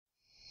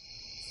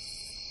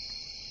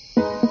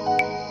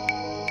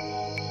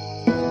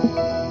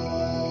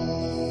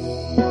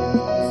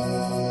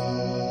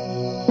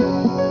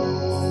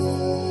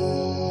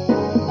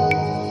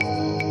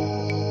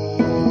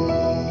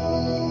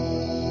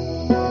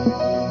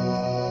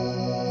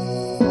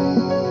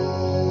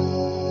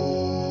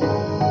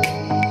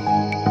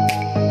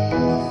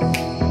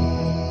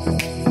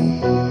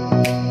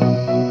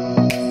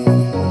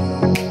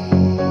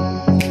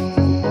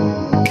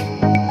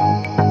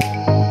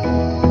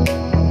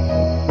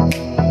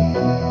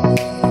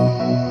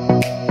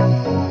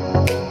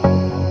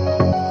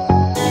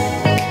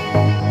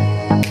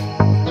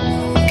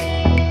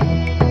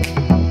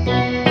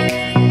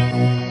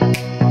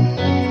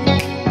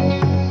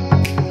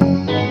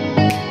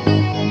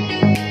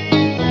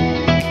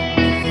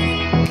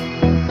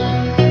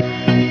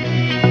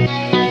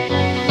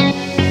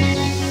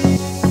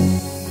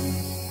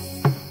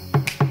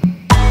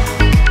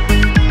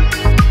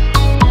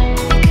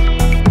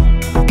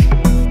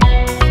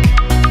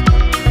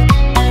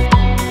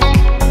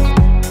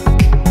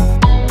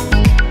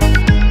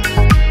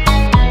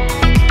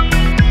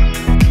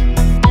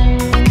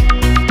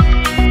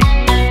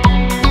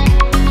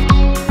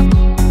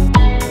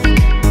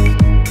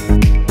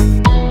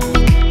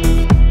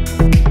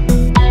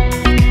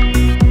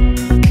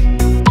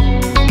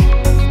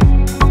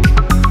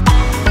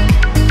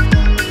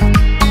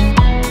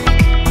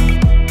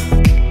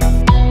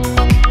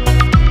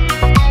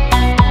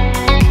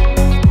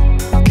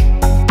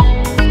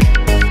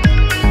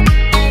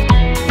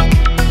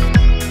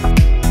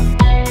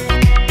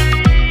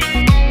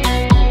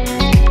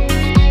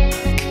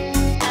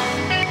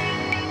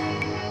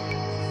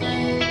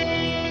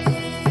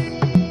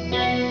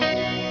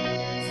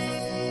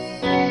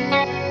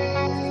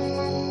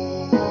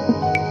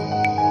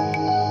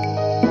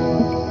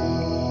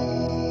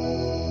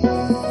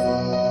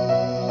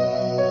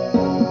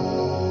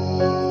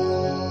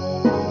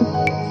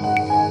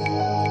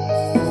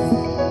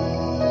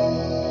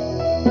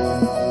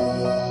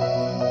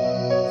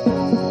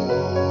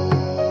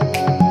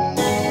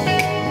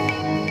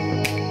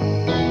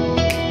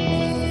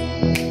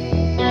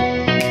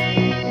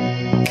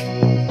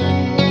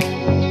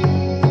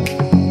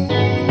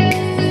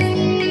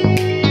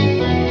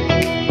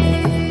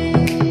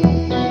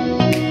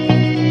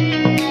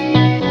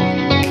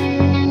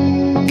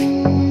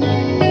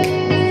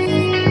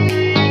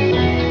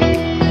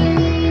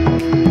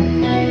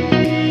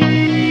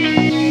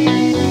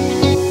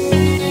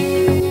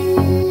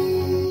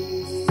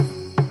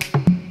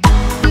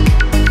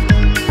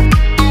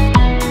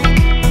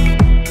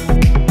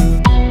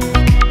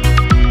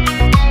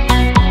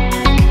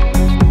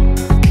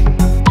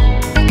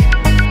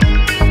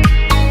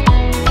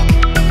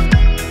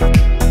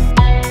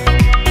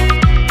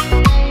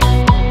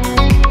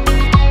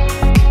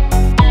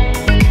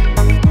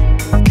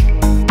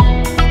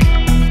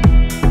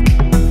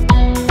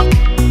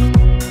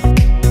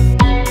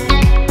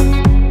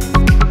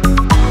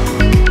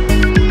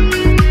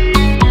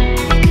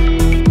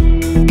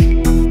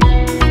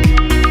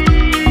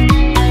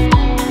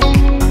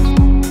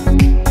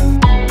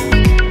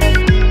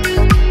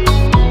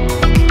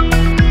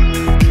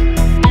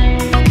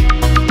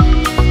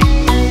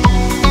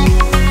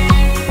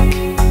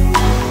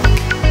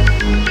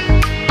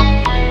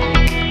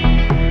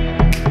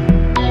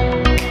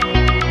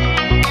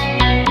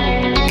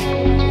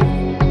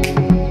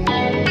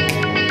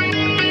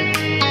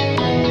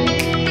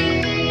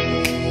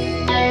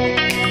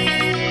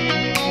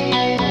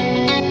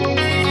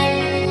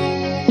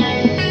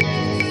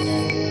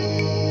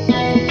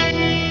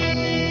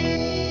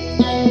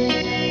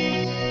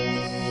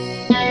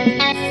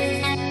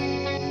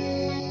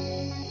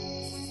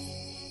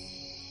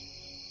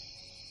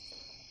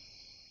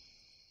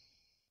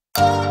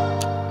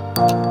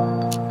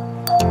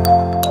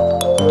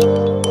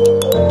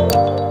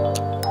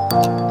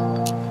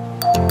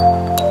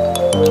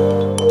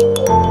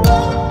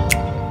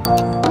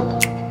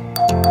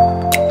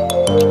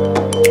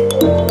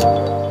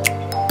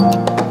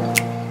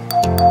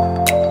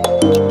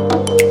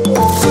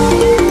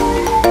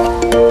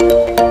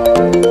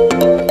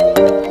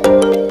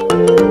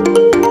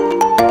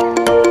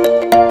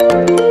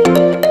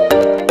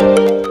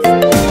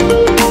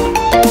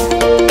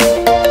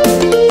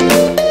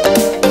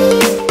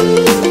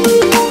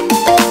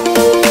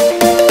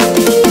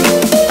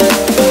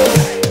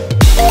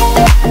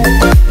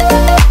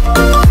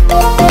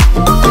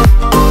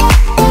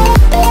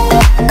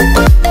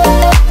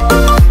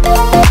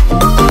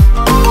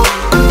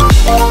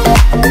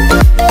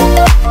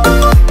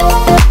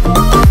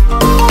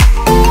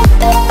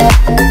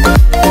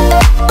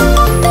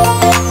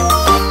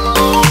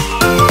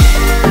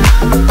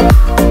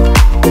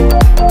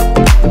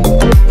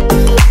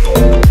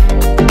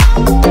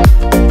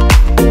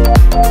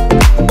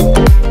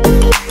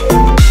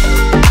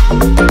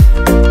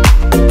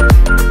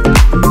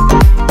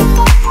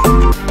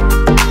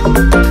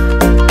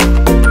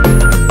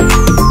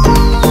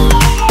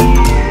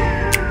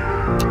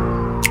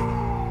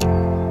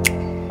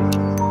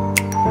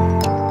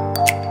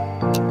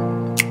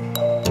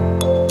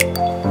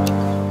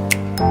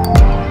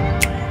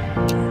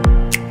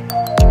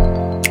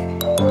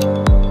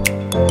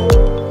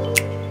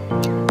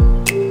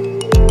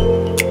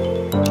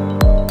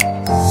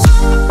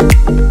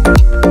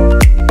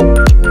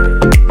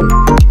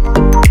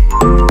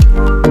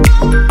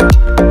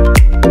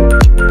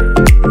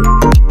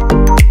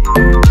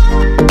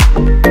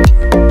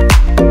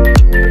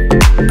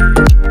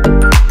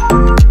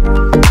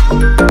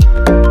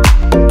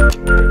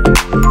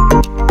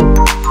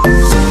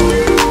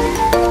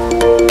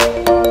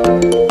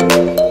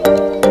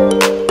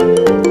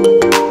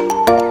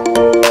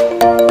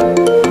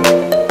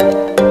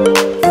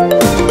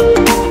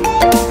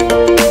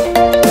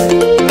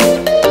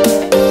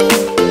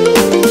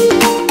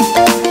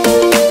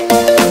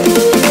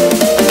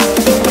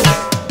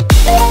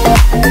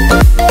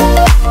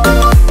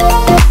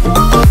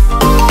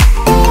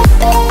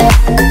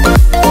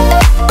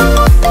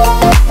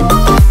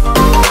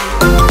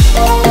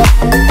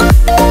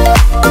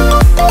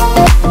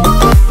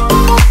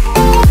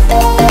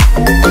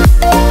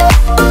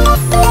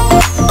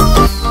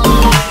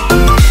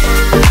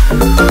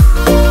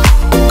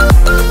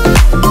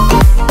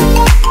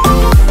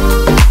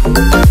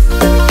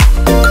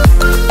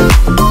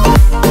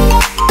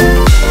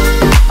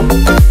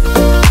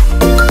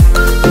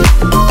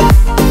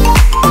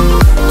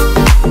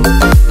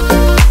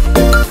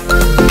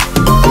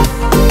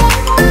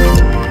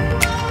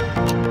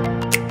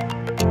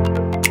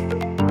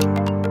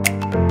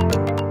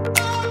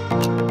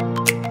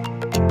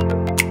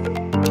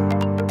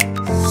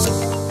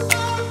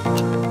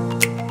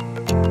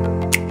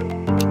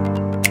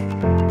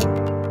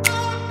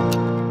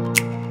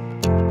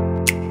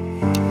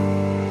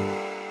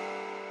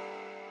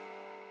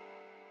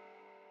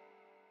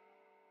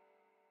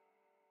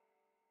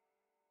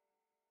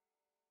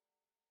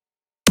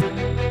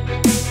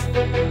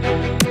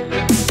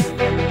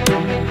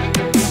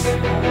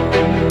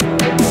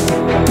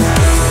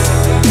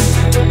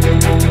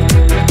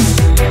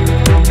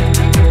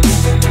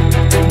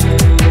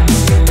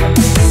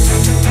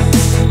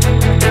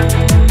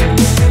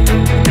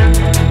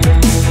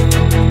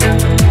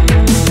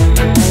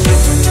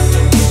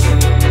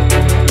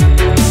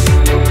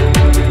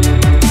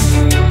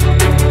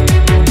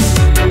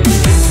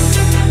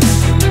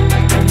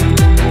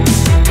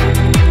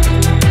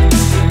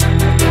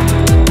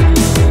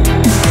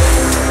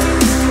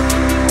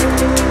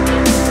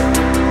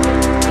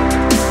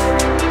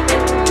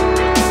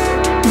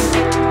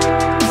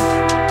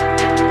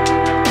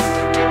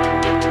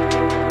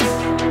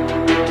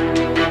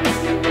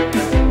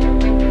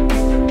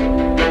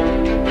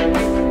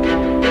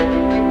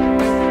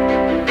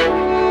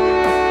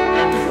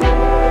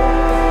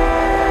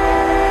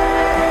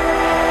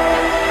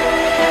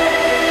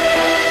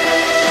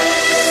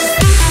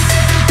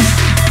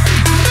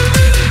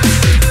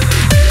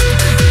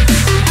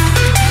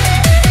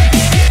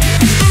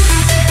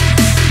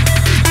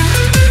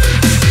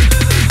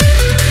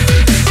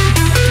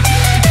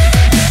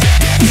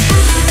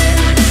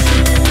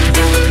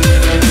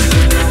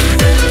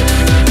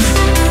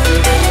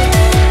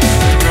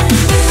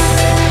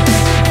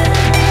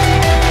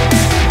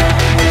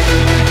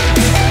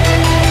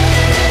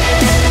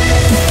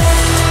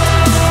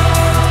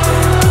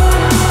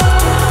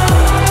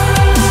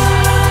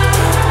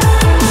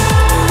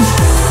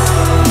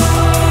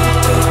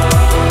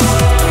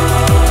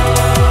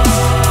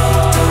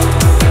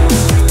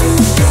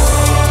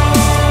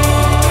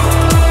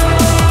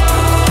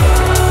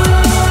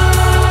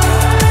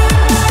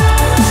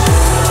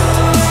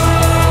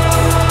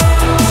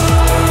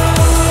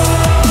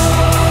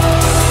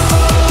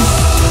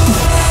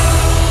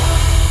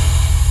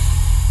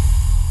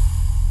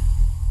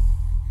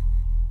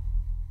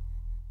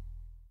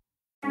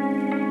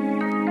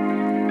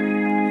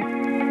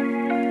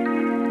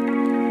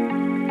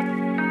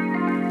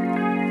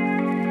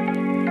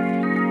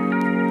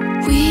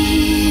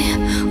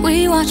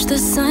We watch the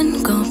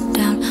sun go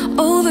down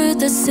over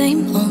the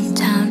same old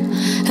town,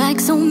 like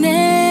so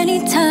many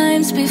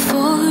times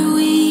before.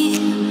 We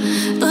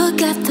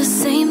look at the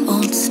same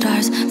old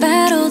stars,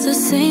 battle the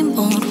same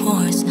old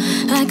wars,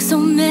 like so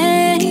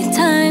many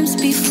times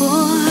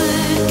before.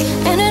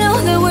 And I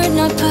know that we're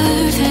not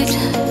perfect,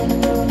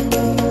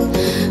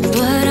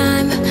 but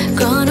I'm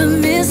gonna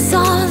miss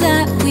all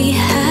that we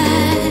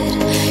had.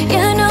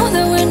 Yeah, I know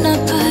that we're not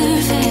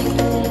perfect,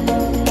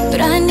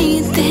 but I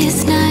need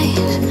this night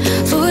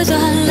for the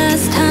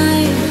last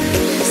time.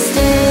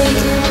 Stay,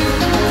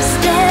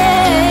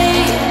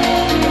 stay.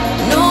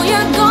 Know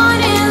you're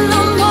gone in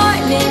the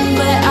morning,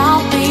 but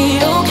I'll be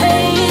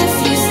okay if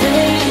you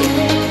stay.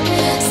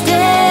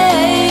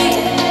 Stay.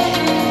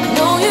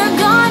 Know you're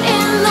gone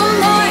in the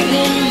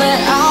morning, but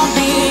I'll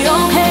be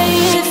okay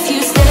if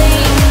you stay.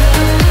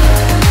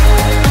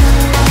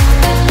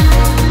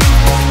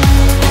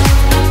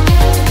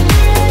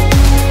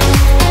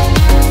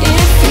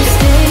 If you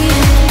stay.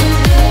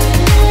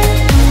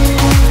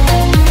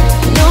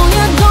 Know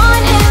you're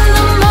gone in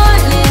the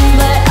morning,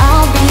 but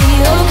I'll be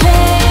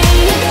okay.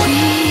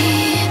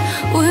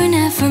 We were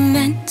never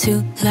meant to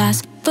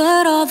last,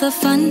 but all the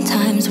fun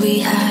times we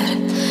had,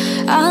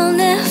 I'll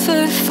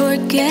never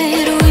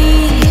forget. We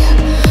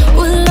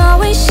will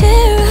always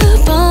share a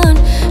bond,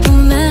 no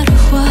matter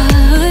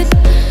what,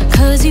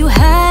 'cause you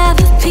have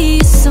a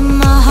piece of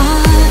my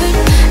heart.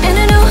 And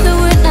I know that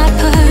we're not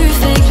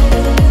perfect,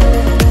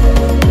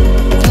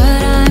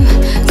 but I'm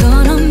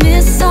gonna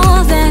miss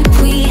all that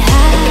we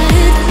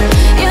had.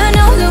 Yeah, I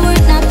know that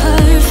we're not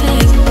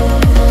perfect,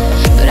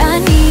 but I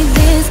need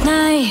this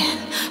night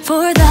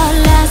for the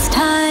last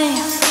time.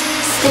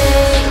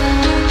 Stay,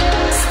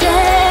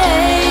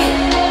 stay.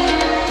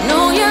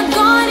 Know you're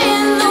gone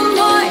in the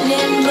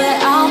morning, but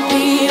I'll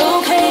be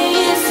okay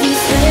if you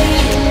stay.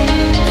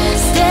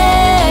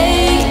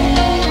 Stay.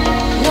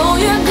 Know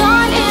you're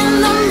gone in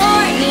the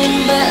morning,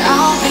 but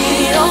I'll be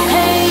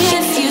okay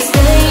if you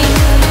stay.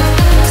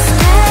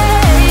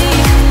 Stay.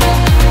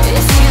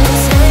 If you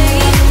stay.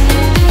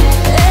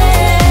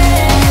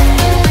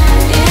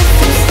 If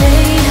you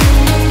stay.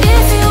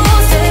 If you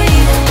stay.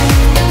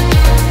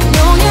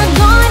 Know you're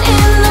gone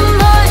in the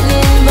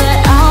morning, but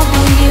I'll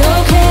be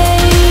okay.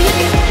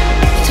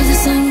 Till the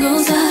sun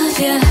goes up,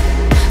 yeah,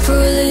 for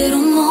a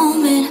little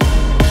moment.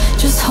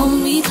 Just hold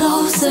me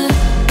closer,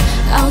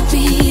 I'll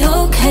be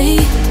okay.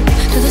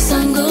 Till the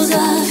sun goes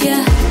up,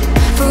 yeah,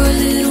 for a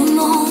little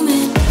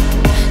moment.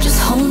 Just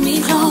hold me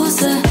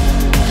closer,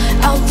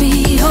 I'll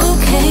be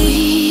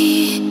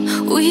okay.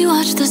 We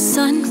watch the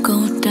sun go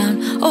down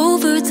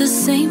over the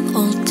same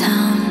old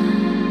town.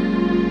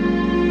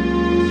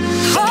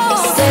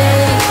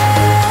 Stay,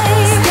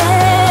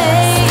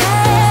 stay.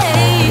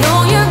 Know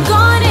you're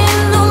gone in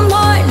the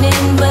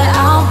morning, but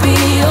I'll be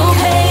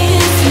okay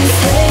if you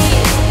stay.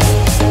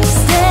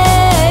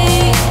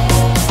 Stay.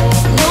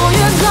 Know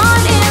you're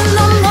gone in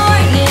the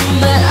morning,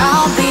 but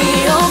I'll be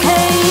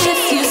okay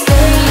if you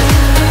stay.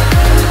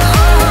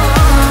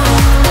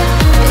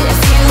 If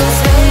you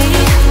stay.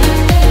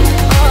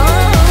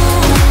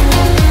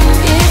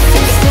 If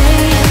you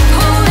stay.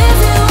 Oh, if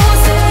you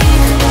stay.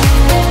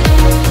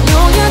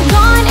 Know you're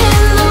gone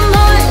in the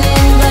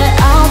morning, but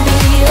I'll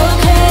be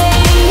okay.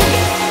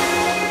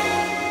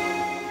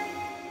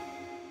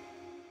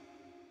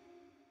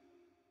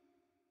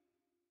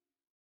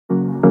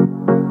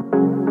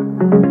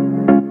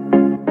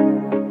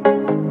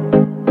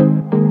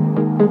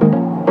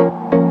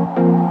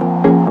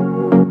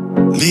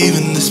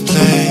 Leaving this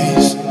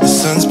place, the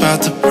sun's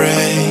about to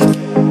break.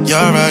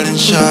 You're riding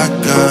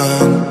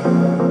shotgun,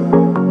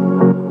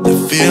 the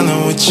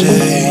feeling we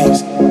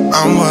chase.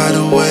 I'm wide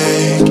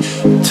awake,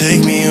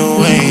 take me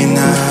away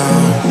now.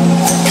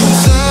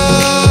 'Cause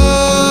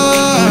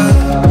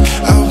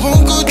I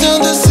won't go down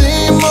the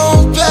same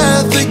old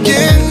path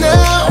again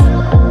now.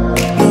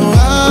 No,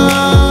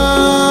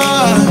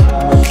 I've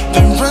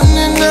been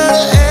running out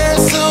of air,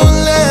 so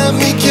let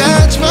me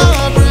catch my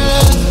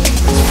breath.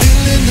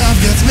 Feeling I've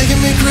got's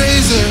making me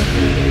crazy.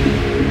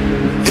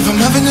 If I'm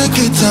having a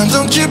good time,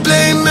 don't you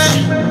blame me.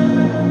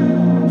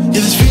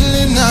 Yeah, this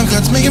feeling I've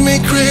got's making me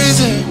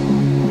crazy,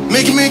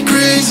 making me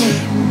crazy.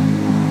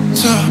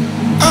 So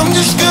I'm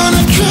just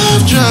gonna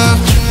drive, drive,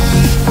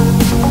 drive.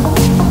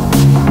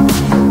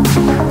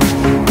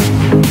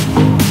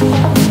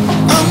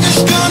 I'm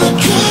just gonna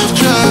drive,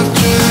 drive,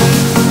 drive.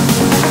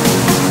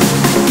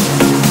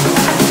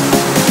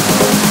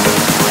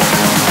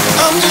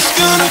 I'm just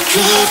gonna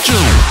drive,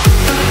 drive.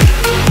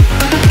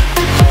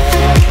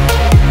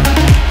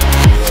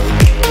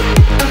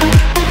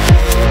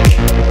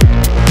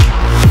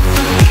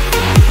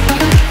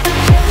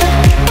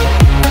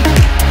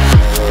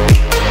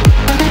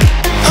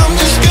 I'm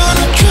just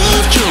gonna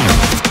drive, drive.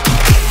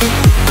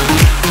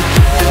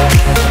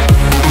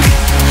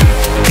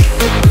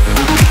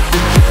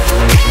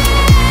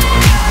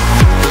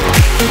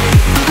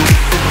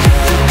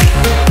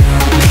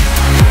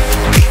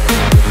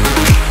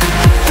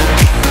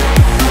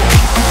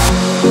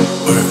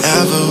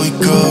 Wherever we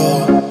go,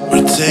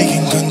 we're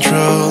taking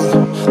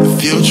control. The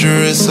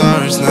future is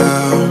ours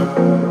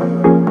now.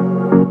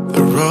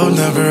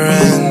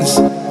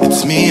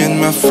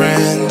 my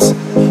friends.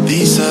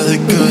 These are the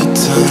good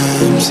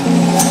times.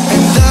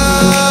 And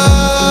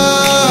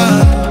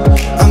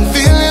I'm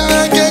feeling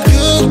like I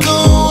could go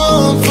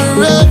on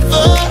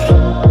forever.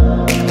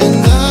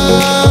 And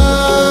I've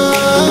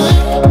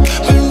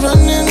been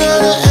running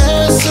out of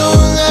air, so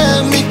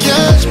let me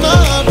catch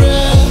my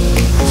breath.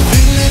 This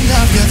feeling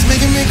I've got's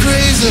making me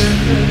crazy.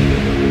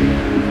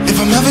 If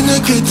I'm having a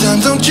good time,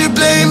 don't you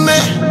blame me.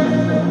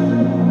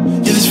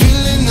 Yeah, this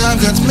feeling I've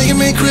got's making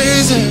me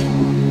crazy,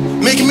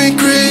 making me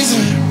crazy.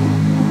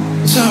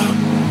 So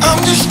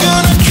I'm just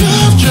gonna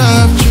drive,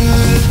 drive,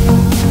 drive.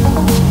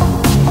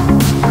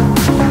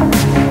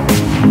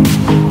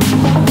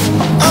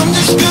 I'm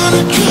just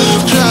gonna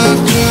drive, drive,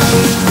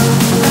 drive.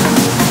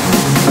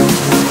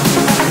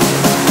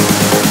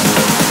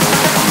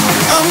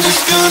 I'm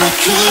just gonna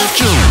drive,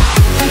 drive.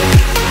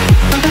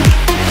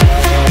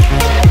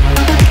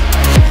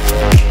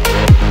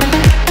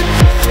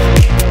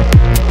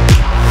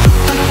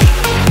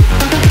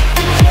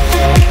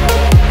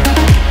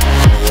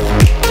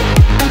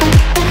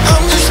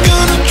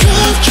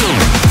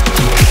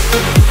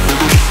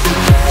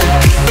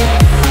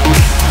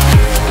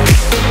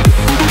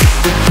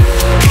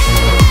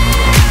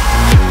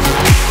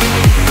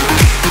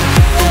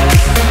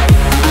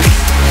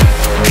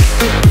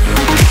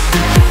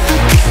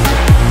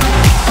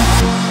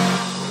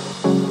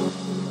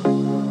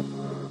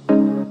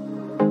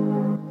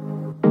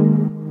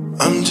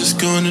 I'm just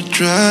gonna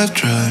drive,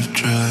 drive,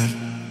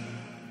 drive.